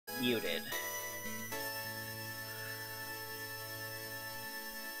muted.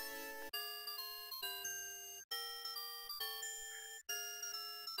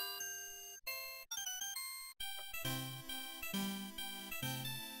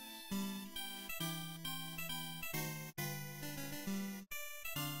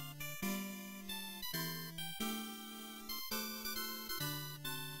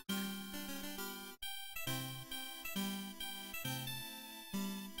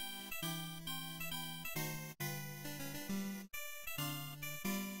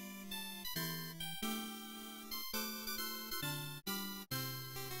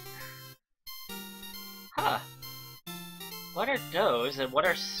 Huh. What are those, and what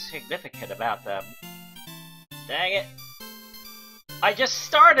are significant about them? Dang it. I just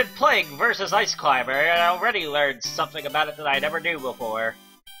started playing versus Ice Climber, and I already learned something about it that I never knew before.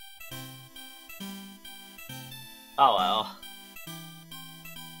 Oh well.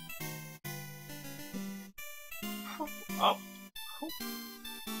 Oh.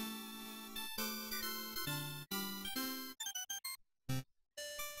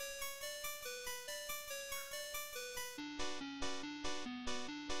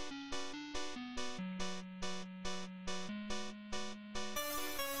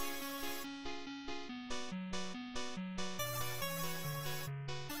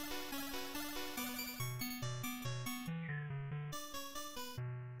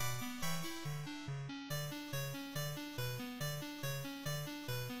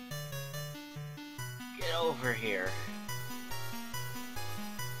 Get over here.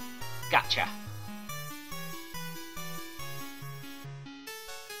 Gotcha.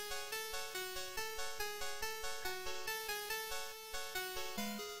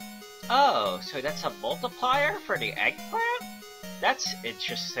 Oh, so that's a multiplier for the eggplant? That's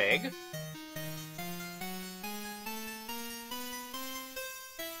interesting.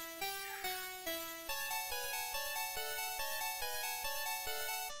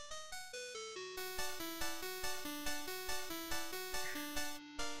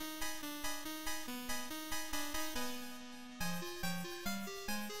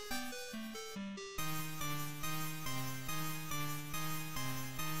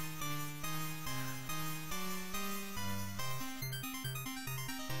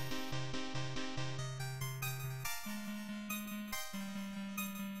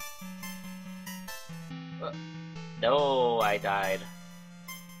 No, I died.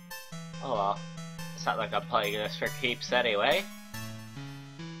 Oh well. It's not like I'm playing this for keeps anyway.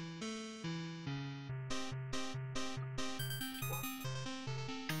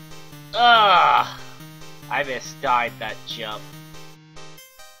 Ugh! I misdied that jump.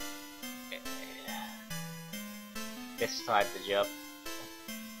 Mistimed the jump.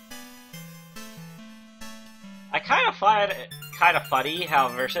 I kind of find it kind of funny how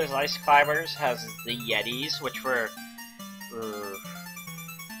versus Ice Climbers has the Yetis, which were...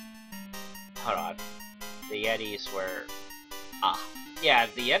 hold on. The Yetis were... yeah,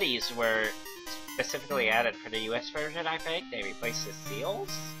 the Yetis were specifically added for the US version, I think. They replaced the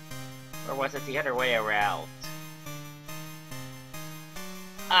seals? Or was it the other way around?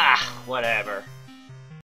 Whatever.